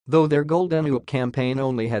Though their Golden UAAP campaign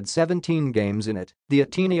only had 17 games in it, the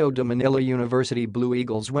Ateneo de Manila University Blue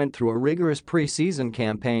Eagles went through a rigorous preseason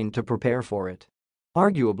campaign to prepare for it.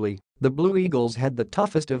 Arguably, the Blue Eagles had the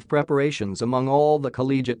toughest of preparations among all the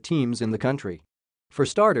collegiate teams in the country. For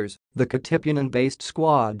starters, the Katipunan-based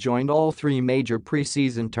squad joined all three major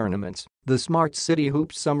preseason tournaments: the SMART City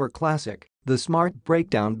Hoops Summer Classic, the SMART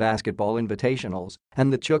Breakdown Basketball Invitationals,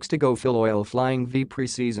 and the Chooks-to-Go Filoil Flying V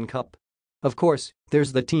Preseason Cup. Of course,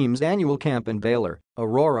 there's the team's annual camp in Baler,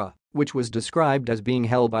 Aurora, which was described as being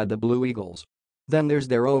hell by the Blue Eagles. Then there's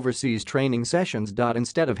their overseas training sessions.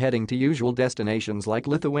 Instead of heading to usual destinations like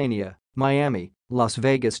Lithuania, Miami, Las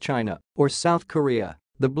Vegas, China, or South Korea,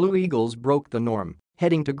 the Blue Eagles broke the norm,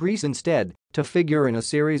 heading to Greece instead to figure in a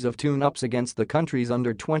series of tune-ups against the country's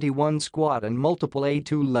under-21 squad and multiple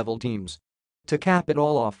A2-level teams. To cap it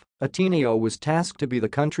all off, Ateneo was tasked to be the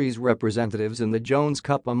country's representatives in the Jones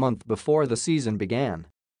Cup a month before the season began.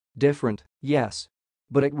 Different, yes.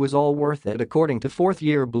 But it was all worth it, according to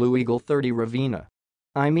fourth-year Blue Eagle Thirdy Ravena.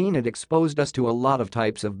 I mean, it exposed us to a lot of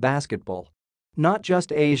types of basketball. Not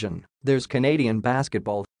just Asian, there's Canadian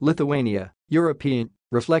basketball, Lithuania, European,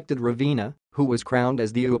 reflected Ravena, who was crowned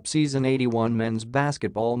as the UAAP Season 81 Men's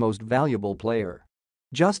Basketball Most Valuable Player.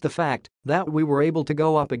 Just the fact that we were able to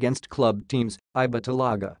go up against club teams, Iba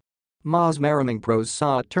Talaga. Mas Maraming Pros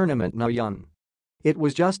sa tournament na yun. It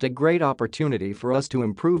was just a great opportunity for us to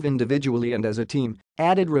improve individually and as a team,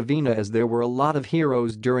 added Ravena, as there were a lot of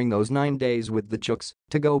heroes during those 9 days with the Chooks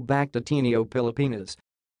to go back to Ateneo, Pilipinas.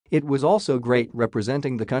 It was also great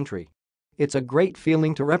representing the country. It's a great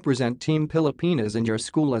feeling to represent Team Pilipinas in your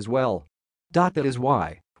school as well. That is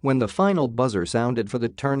why, when the final buzzer sounded for the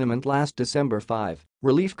tournament last December 5,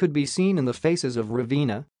 relief could be seen in the faces of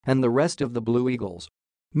Ravena and the rest of the Blue Eagles.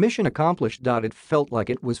 Mission accomplished. It felt like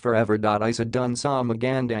it was forever. Isa dun sa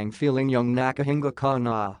magandang feeling yung nakahinga ka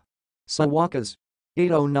na. Sa wakas.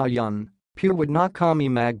 Ito na yun, purewad na kami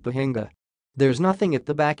magpahinga. There's nothing at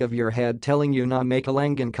the back of your head telling you na may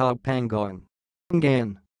kalangan ka pangon.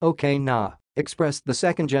 Ngan, okay na, expressed the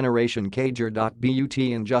second-generation Cager. But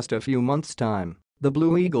in just a few months' time, the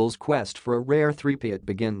Blue Eagles' quest for a rare three-peat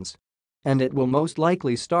begins. And it will most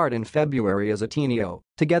likely start in February, as Ateneo,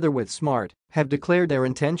 together with SMART, have declared their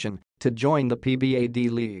intention to join the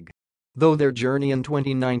PBAD League. Though their journey in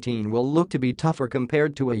 2019 will look to be tougher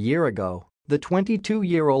compared to a year ago, the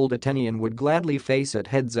 22-year-old Atenean would gladly face it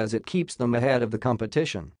heads as it keeps them ahead of the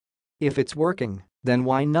competition. If it's working, then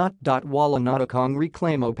why not? Wala natakong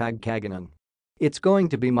reklamo pagkaganon. It's going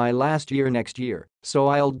to be my last year next year, so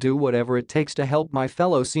I'll do whatever it takes to help my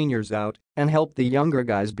fellow seniors out and help the younger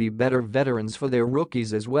guys be better veterans for their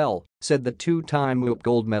rookies as well, said the two-time UAAP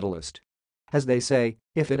gold medalist. As they say,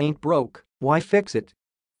 if it ain't broke, why fix it?